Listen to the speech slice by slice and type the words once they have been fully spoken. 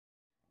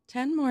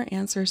10 more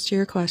answers to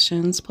your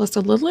questions, plus a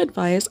little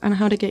advice on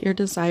how to get your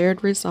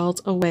desired results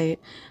await.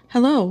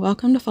 Hello,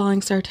 welcome to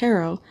Falling Star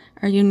Tarot.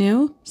 Are you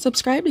new?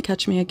 Subscribe to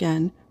catch me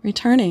again.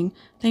 Returning,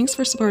 thanks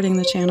for supporting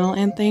the channel,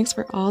 and thanks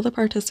for all the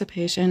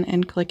participation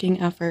and clicking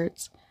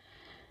efforts.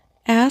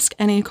 Ask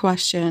any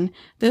question.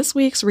 This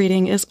week's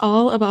reading is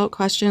all about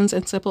questions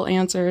and simple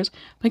answers,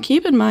 but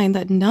keep in mind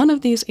that none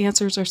of these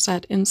answers are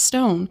set in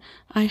stone.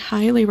 I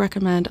highly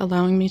recommend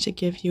allowing me to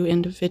give you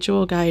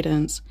individual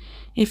guidance.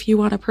 If you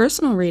want a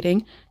personal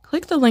reading,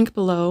 click the link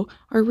below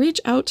or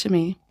reach out to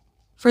me.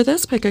 For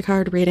this pick a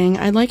card reading,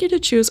 I'd like you to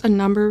choose a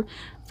number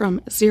from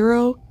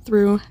 0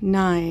 through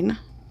 9.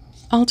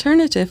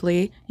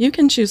 Alternatively, you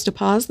can choose to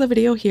pause the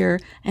video here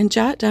and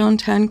jot down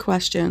 10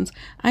 questions.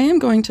 I am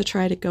going to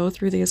try to go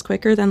through these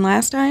quicker than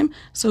last time,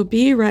 so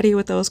be ready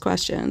with those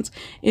questions.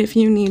 If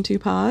you need to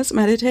pause,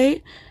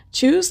 meditate,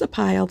 choose the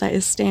pile that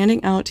is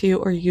standing out to you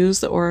or use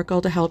the oracle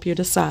to help you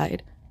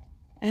decide.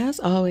 As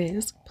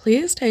always,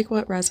 please take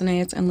what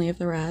resonates and leave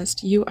the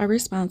rest. You are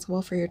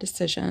responsible for your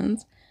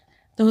decisions.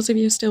 Those of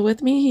you still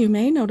with me, you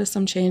may notice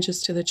some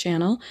changes to the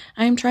channel.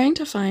 I am trying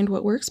to find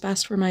what works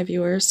best for my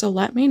viewers, so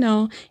let me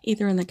know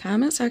either in the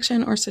comment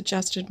section or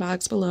suggested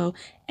box below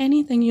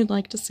anything you'd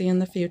like to see in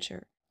the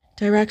future.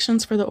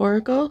 Directions for the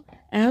oracle.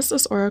 As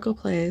this oracle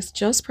plays,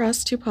 just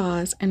press to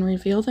pause and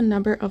reveal the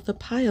number of the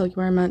pile you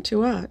are meant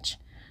to watch.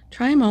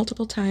 Try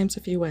multiple times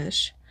if you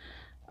wish.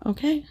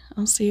 Okay,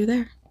 I'll see you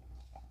there.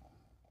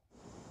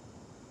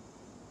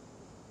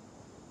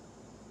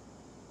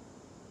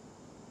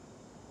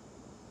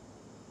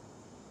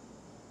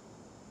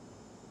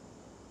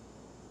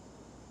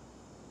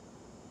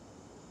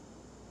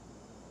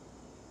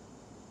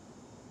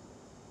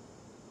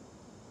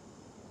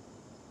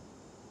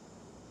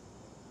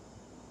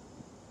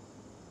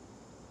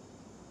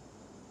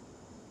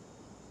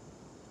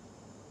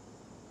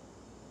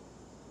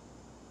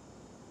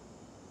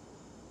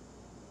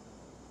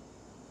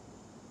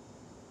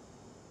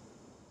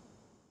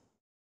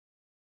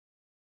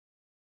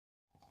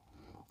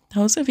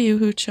 Those of you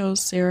who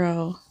chose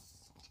 0,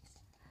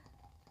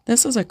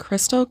 this is a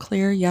crystal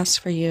clear yes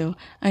for you.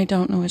 I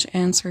don't know which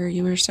answer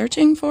you were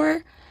searching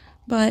for,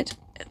 but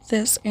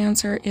this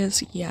answer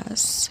is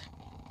yes.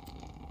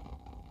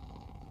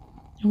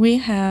 We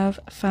have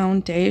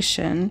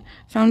foundation.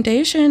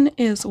 Foundation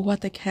is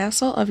what the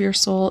castle of your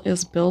soul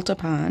is built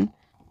upon.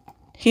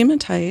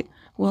 Hematite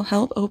will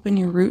help open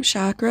your root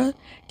chakra,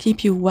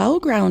 keep you well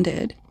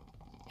grounded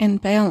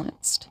and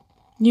balanced.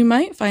 You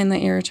might find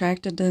that you're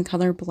attracted to the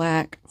color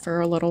black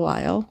for a little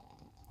while.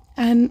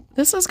 And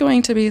this is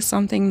going to be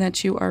something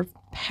that you are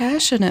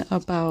passionate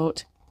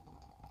about.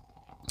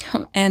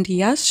 And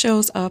yes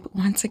shows up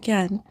once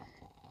again.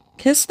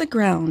 Kiss the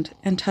ground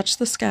and touch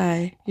the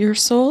sky. Your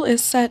soul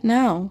is set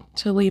now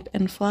to leap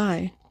and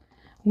fly.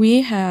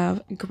 We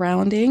have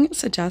grounding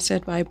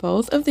suggested by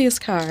both of these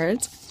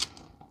cards.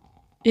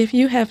 If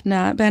you have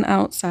not been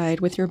outside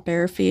with your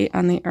bare feet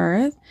on the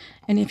earth,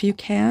 and if you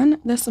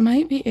can, this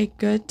might be a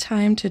good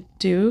time to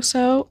do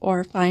so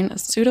or find a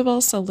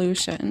suitable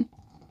solution.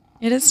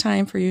 It is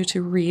time for you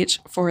to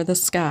reach for the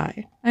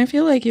sky. I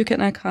feel like you can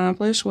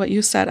accomplish what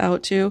you set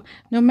out to,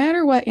 no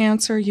matter what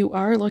answer you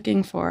are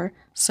looking for.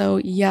 So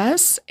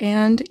yes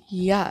and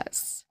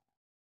yes.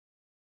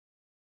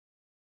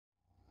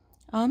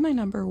 All my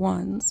number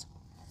ones.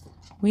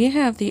 We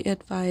have the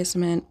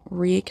advisement,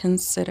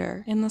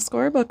 reconsider. In the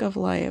scorebook of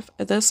life,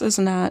 this is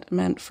not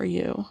meant for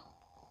you.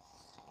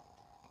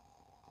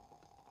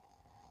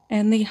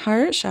 And the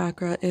heart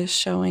chakra is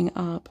showing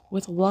up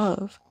with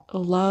love.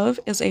 Love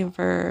is a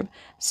verb,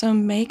 so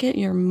make it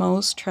your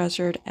most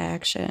treasured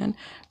action.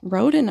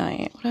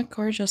 Rhodonite, what a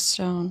gorgeous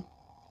stone.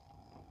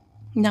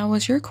 Now,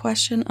 was your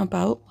question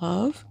about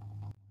love?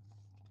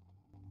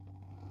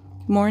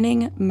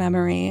 Morning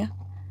memory.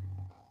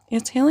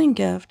 Its healing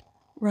gift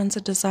runs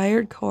a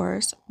desired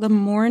course. The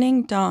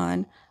morning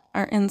dawn,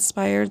 our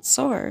inspired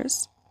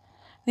source.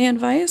 The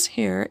advice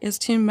here is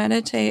to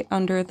meditate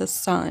under the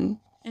sun.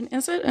 And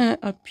isn't it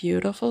a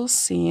beautiful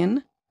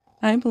scene?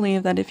 I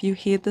believe that if you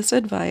heed this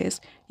advice,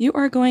 you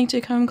are going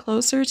to come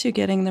closer to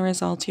getting the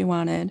results you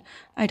wanted.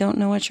 I don't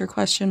know what your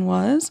question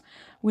was,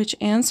 which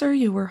answer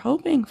you were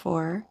hoping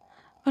for,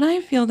 but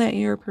I feel that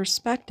your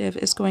perspective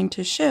is going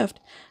to shift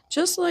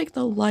just like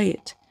the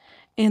light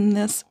in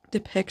this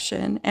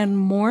depiction, and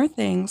more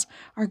things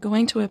are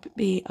going to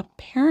be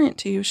apparent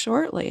to you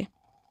shortly.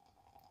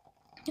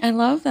 I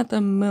love that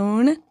the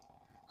moon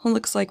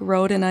looks like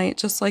rhodonite,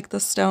 just like the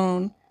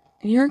stone.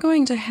 You're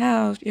going to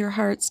have your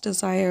heart's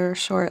desire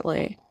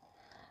shortly,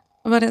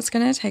 but it's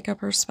going to take a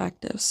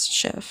perspective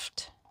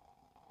shift.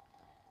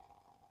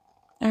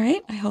 All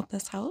right, I hope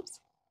this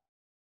helps.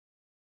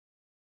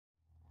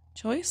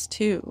 Choice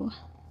 2.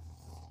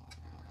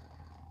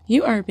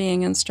 You are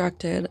being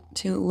instructed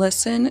to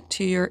listen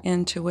to your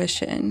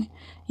intuition.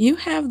 You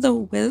have the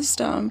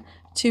wisdom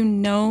to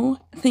know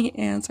the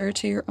answer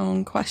to your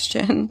own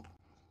question.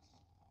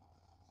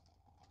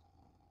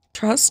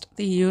 Trust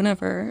the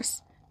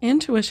universe.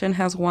 Intuition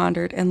has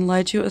wandered and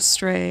led you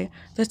astray.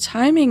 The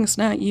timing's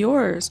not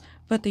yours,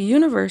 but the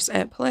universe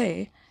at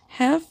play.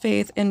 Have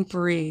faith and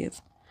breathe.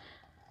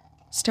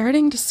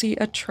 Starting to see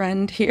a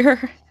trend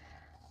here.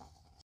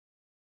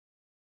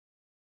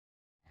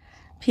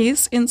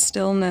 Peace in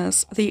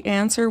stillness, the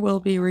answer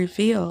will be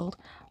revealed,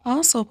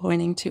 also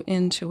pointing to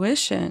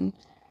intuition.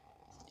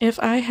 If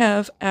I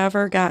have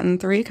ever gotten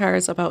 3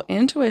 cards about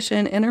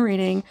intuition in a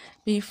reading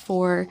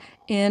before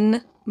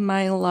in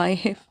my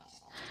life,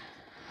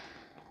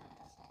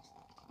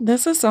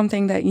 this is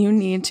something that you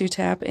need to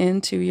tap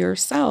into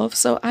yourself.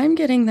 So I'm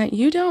getting that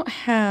you don't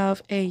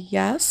have a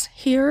yes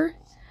here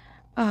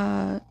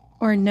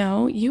or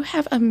no, you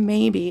have a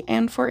maybe.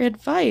 And for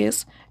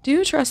advice,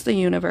 do trust the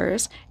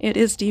universe. It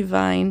is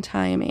divine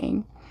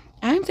timing.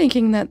 I'm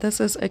thinking that this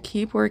is a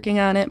keep working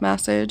on it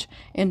message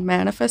in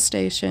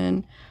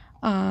manifestation.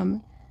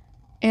 And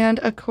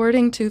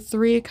according to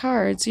 3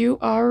 cards, you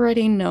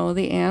already know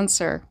the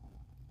answer.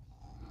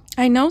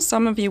 I know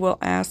some of you will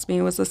ask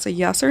me, was this a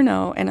yes or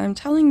no? And I'm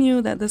telling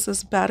you that this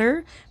is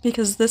better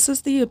because this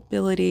is the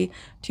ability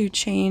to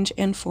change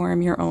and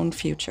form your own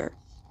future.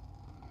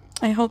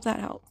 I hope that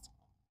helps.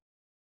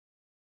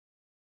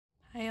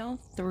 Pile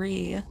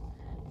 3.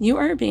 You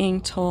are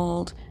being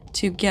told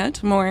to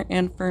get more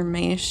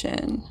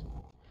information.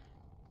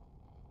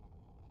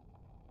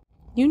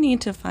 You need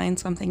to find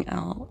something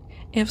out.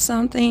 If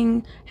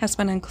something has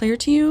been unclear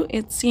to you,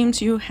 it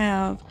seems you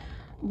have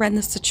read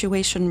the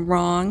situation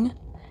wrong,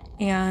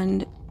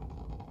 and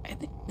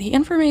the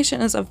information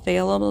is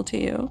available to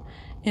you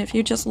if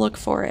you just look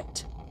for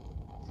it.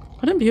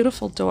 What a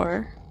beautiful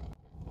door.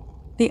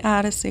 The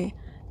Odyssey.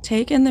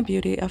 Take in the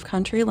beauty of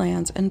country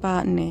lands and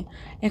botany.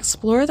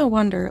 Explore the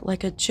wonder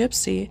like a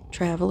gypsy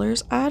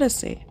traveler's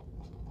odyssey.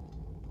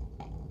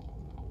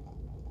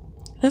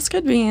 This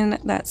could mean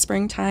that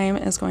springtime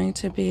is going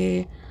to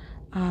be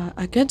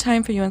a good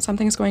time for you and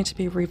something's going to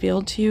be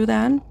revealed to you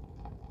then.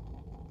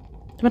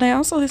 But I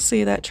also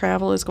see that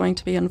travel is going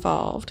to be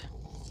involved.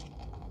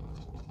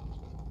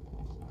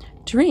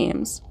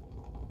 Dreams.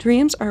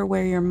 Dreams are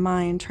where your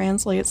mind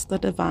translates the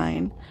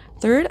divine.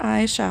 Third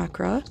eye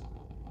chakra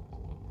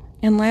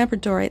and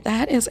labradorite,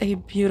 that is a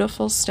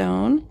beautiful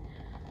stone,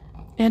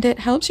 and it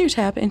helps you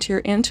tap into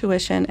your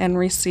intuition and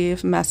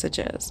receive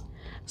messages.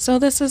 So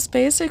this is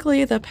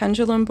basically the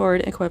pendulum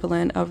board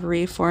equivalent of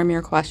reform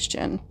your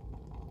question.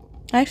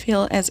 I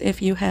feel as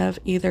if you have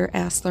either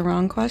asked the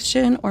wrong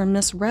question or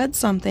misread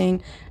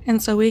something,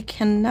 and so we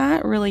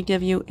cannot really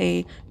give you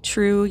a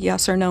true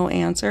yes or no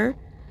answer.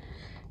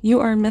 You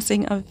are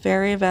missing a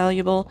very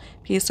valuable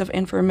piece of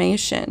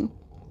information.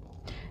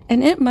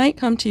 And it might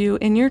come to you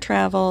in your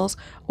travels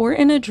or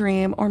in a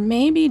dream or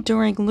maybe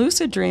during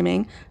lucid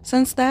dreaming,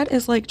 since that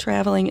is like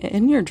traveling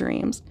in your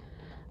dreams,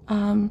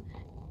 and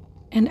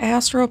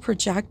astral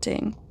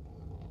projecting.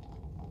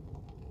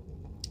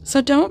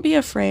 So don't be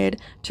afraid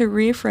to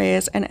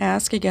rephrase and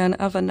ask again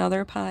of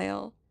another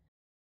pile.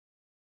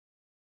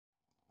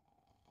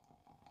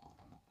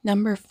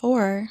 Number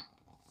 4,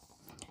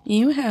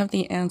 you have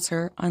the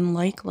answer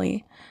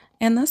unlikely,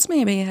 and this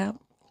may be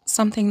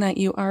something that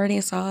you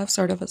already saw,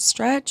 sort of a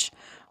stretch,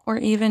 or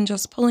even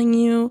just pulling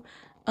you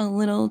a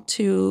little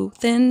too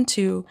thin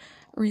to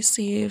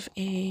receive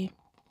a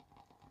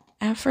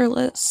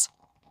effortless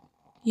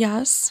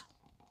yes.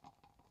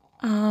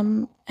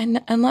 And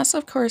unless,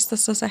 of course,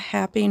 this is a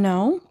happy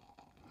no,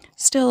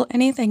 still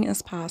anything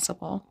is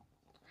possible.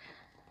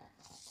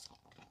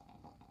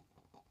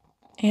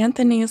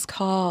 Anthony's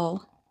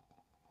call.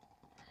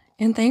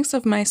 In thanks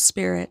of my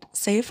spirit,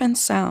 safe and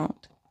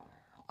sound,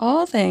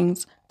 all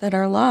things that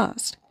are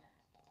lost,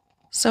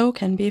 so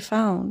can be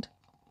found.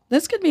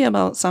 This could be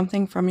about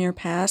something from your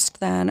past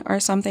then, or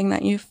something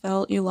that you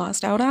felt you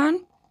lost out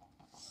on.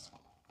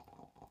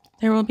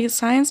 There will be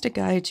signs to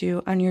guide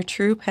you on your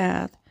true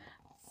path.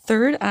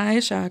 Third eye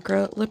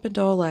chakra,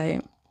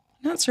 lipidolite.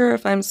 Not sure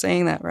if I'm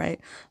saying that right.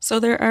 So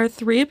there are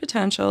 3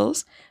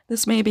 potentials.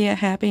 This may be a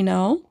happy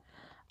no.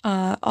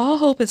 All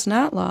hope is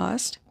not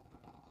lost.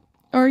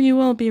 Or you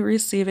will be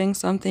receiving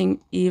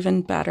something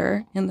even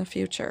better in the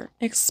future.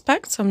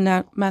 Expect some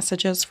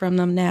messages from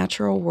the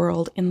natural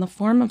world in the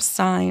form of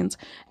signs,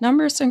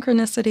 number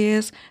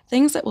synchronicities,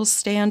 things that will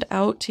stand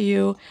out to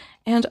you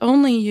and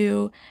only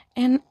you,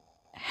 and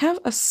have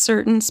a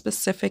certain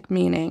specific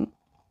meaning.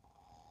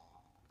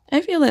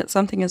 I feel that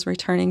something is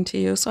returning to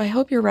you, so I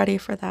hope you're ready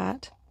for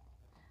that.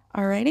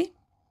 Alrighty?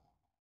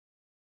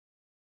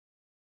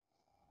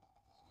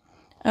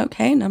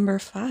 Okay, number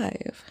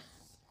 5.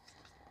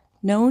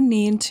 No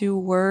need to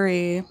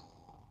worry.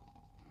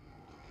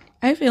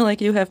 I feel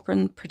like you have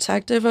been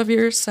protective of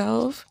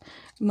yourself,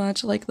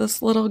 much like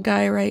this little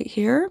guy right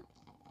here.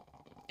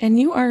 And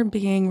you are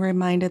being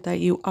reminded that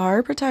you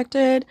are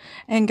protected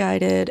and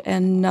guided,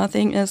 and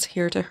nothing is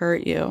here to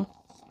hurt you.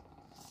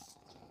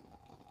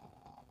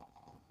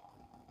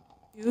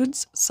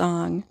 Jude's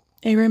song.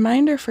 A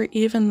reminder for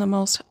even the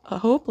most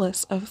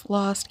hopeless of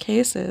lost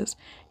cases.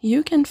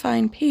 You can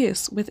find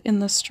peace within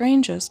the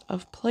strangest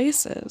of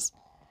places.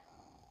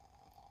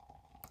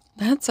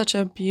 That's such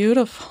a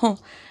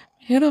beautiful,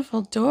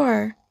 beautiful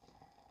door.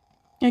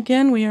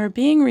 Again, we are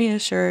being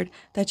reassured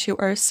that you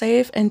are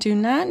safe and do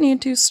not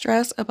need to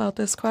stress about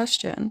this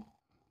question.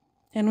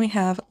 And we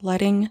have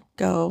letting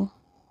go.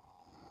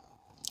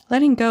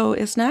 Letting go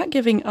is not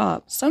giving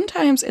up.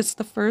 Sometimes it's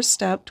the first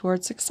step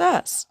towards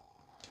success.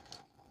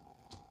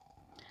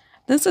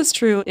 This is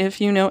true if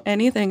you know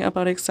anything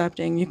about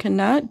accepting. You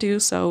cannot do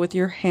so with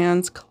your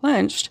hands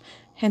clenched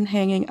and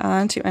hanging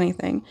on to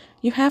anything.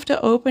 You have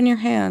to open your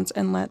hands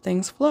and let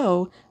things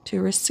flow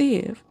to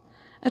receive.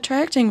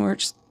 Attracting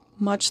works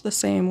much the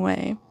same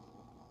way.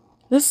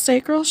 This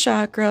sacral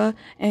chakra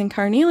and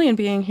carnelian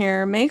being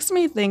here makes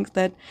me think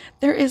that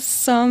there is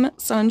some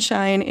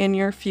sunshine in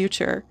your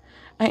future.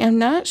 I am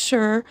not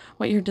sure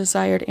what your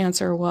desired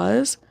answer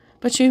was,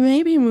 but you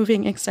may be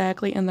moving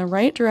exactly in the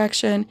right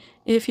direction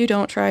if you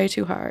don't try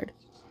too hard.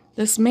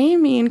 This may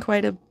mean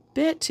quite a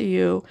bit to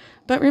you,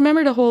 but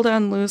remember to hold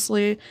on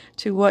loosely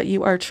to what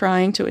you are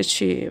trying to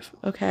achieve,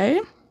 okay?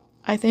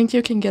 I think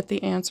you can get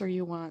the answer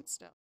you want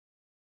still.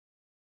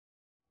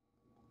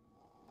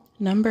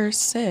 Number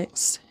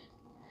 6,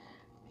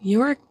 you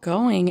are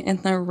going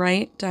in the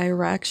right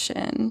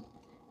direction.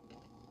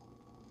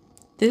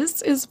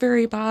 This is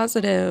very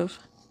positive.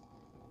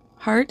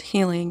 Heart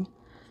healing.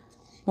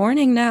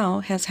 Morning now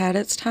has had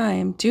its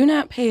time. Do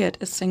not pay it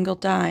a single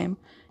dime.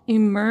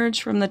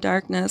 Emerge from the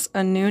darkness.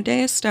 A new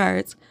day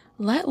starts.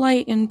 Let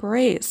light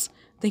embrace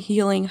the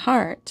healing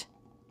heart.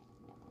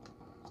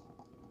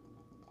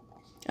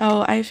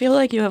 Oh, I feel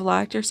like you have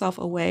locked yourself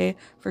away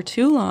for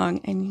too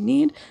long and you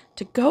need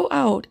to go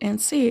out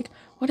and seek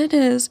what it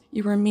is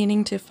you were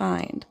meaning to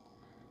find.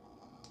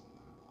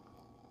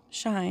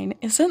 Shine.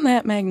 Isn't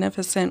that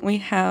magnificent? We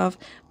have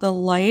the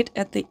light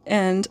at the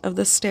end of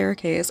the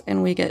staircase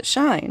and we get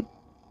shine.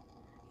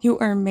 You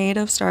are made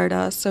of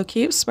stardust, so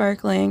keep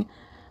sparkling.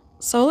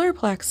 Solar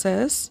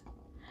plexus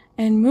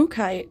and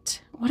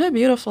mookaite. What a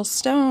beautiful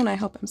stone. I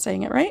hope I'm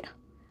saying it right.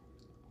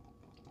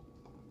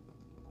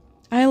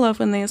 I love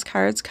when these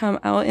cards come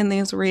out in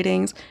these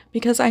readings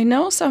because I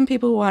know some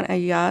people want a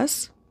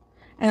yes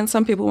and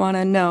some people want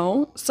a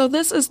no. So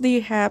this is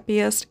the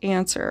happiest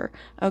answer.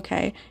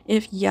 Okay,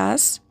 if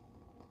yes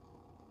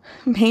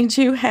made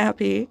you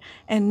happy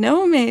and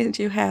no made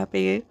you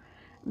happy,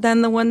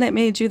 then the one that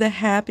made you the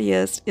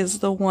happiest is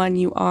the one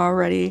you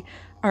already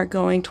are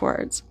going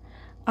towards.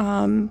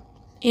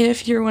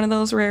 If you're one of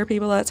those rare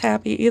people that's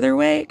happy either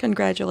way,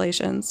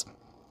 congratulations.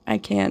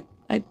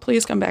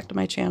 Please come back to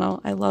my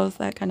channel. I love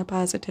that kind of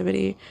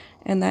positivity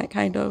and that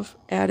kind of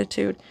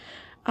attitude.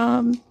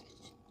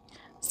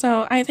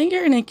 So I think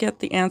you're going to get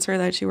the answer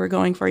that you were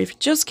going for. If you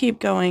just keep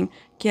going,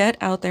 get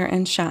out there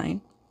and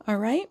shine. All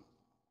right?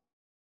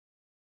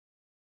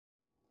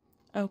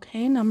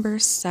 Okay, number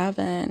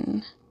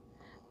 7.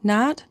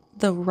 Not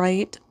the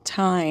right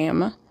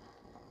time.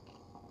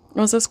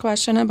 Was this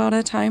question about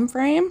a time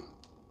frame?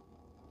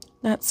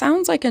 That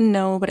sounds like a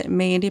no, but it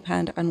may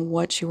depend on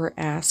what you were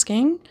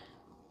asking.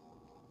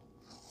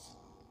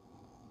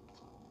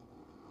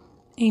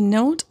 A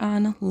note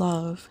on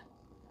love.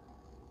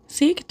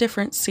 Seek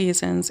different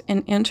seasons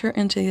and enter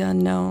into the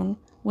unknown.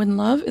 When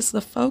love is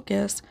the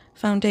focus,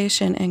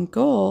 foundation, and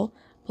goal,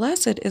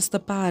 blessed is the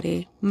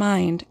body,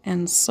 mind,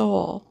 and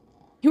soul.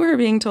 You are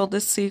being told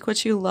to seek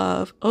what you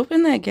love,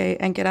 open that gate,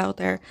 and get out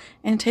there,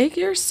 and take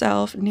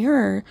yourself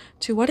nearer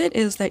to what it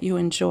is that you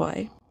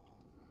enjoy.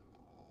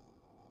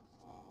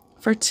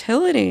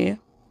 Fertility.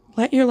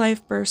 Let your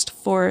life burst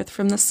forth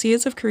from the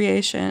seeds of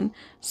creation,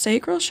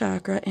 sacral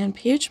chakra, and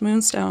peach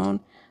moonstone.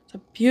 It's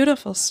a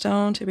beautiful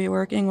stone to be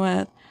working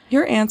with.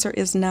 Your answer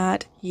is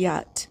not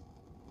yet.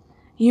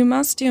 You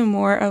must do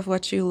more of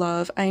what you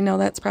love. I know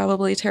that's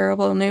probably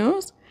terrible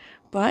news,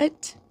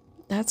 but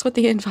that's what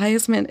the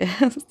advisement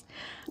is.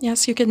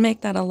 Yes, you can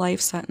make that a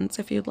life sentence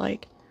if you'd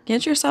like.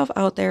 Get yourself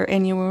out there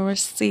and you will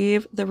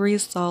receive the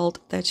result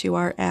that you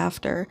are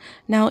after.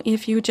 Now,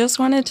 if you just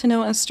wanted to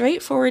know a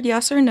straightforward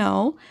yes or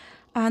no,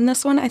 on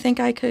this one, I think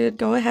I could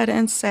go ahead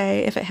and say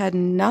if it had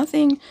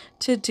nothing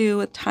to do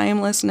with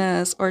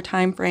timelessness or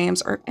time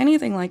frames or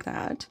anything like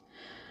that,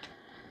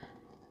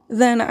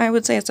 then I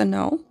would say it's a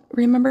no.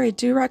 Remember, I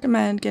do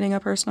recommend getting a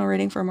personal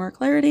reading for more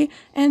clarity,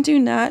 and do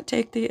not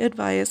take the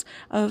advice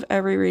of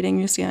every reading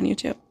you see on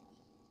YouTube.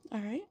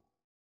 All right.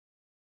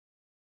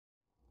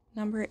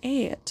 Number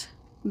 8.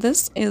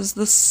 This is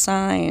the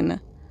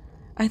sign.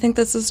 I think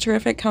this is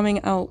terrific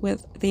coming out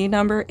with the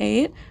number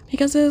 8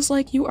 because it is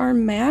like you are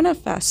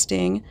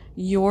manifesting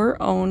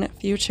your own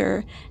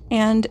future,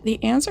 and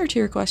the answer to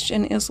your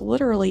question is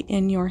literally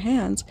in your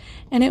hands,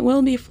 and it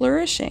will be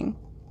flourishing.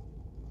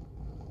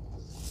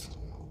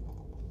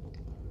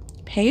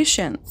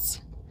 Patience.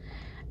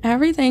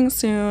 Everything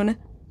soon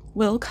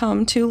will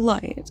come to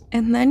light,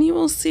 and then you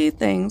will see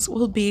things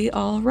will be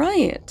all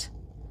right.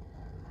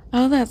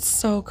 Oh, that's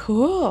so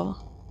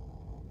cool.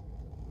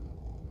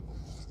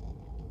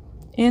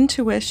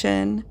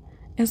 Intuition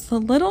is the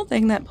little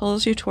thing that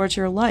pulls you towards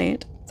your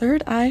light,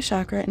 third eye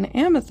chakra, and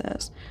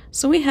amethyst.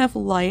 So we have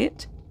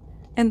light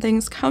and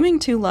things coming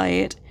to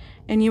light,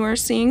 and you are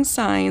seeing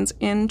signs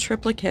in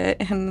triplicate,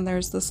 and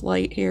there's this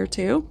light here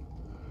too.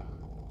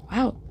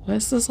 Wow,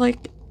 this is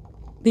like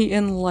the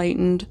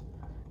enlightened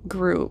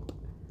group.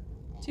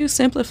 To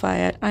simplify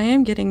it, I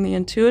am getting the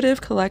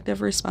intuitive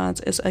collective response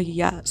is a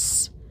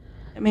yes.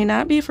 It may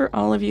not be for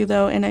all of you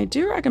though, and I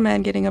do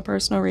recommend getting a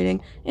personal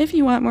reading if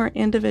you want more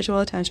individual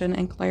attention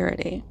and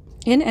clarity.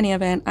 In any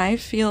event, I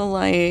feel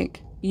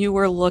like you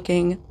were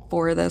looking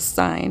for this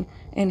sign,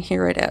 and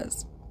here it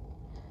is.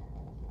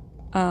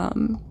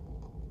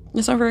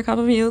 So for a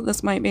couple of you,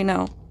 this might be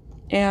no,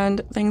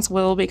 and things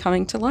will be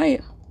coming to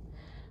light.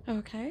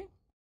 Okay.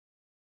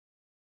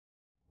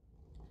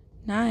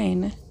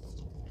 9.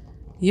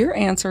 Your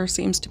answer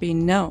seems to be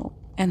no,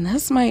 and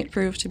this might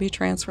prove to be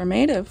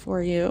transformative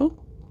for you.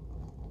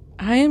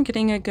 I am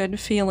getting a good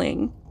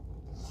feeling.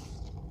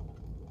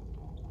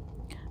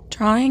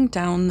 Drawing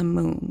down the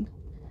moon.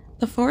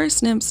 The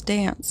forest nymphs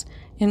dance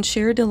in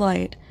sheer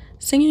delight,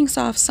 singing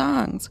soft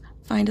songs,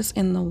 find us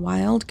in the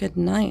wild good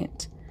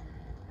night.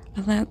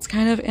 And that's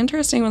kind of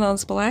interesting with all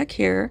this black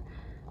here.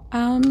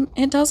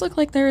 It does look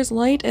like there is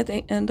light at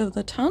the end of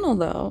the tunnel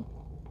though.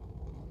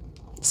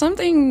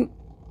 Something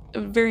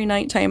very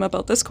nighttime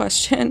about this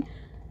question.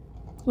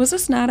 Was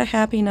this not a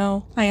happy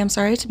no? I am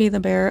sorry to be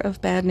the bearer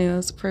of bad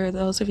news for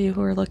those of you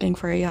who are looking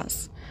for a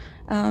yes.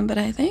 But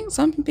I think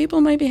some people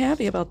might be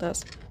happy about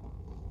this.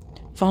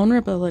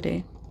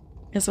 Vulnerability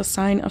is a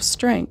sign of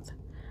strength.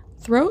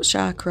 Throat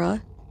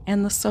chakra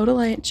and the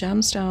sodalite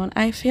gemstone.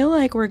 I feel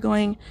like we're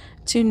going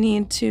to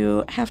need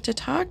to have to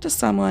talk to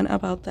someone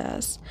about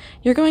this.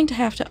 You're going to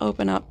have to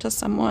open up to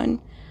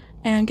someone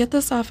and get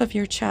this off of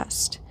your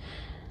chest.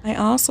 I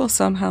also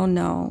somehow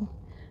know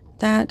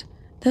that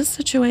this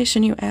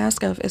situation you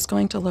ask of is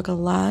going to look a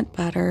lot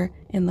better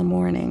in the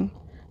morning,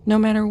 no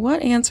matter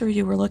what answer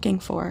you were looking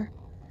for.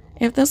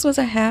 If this was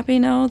a happy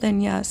no,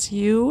 then yes,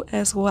 you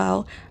as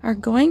well are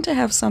going to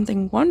have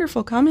something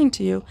wonderful coming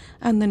to you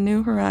on the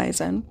new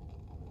horizon.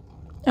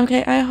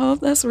 Okay, I hope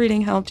this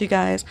reading helped you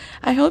guys.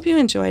 I hope you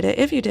enjoyed it.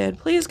 If you did,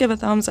 please give a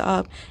thumbs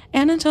up.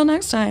 And until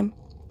next time,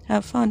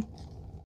 have fun.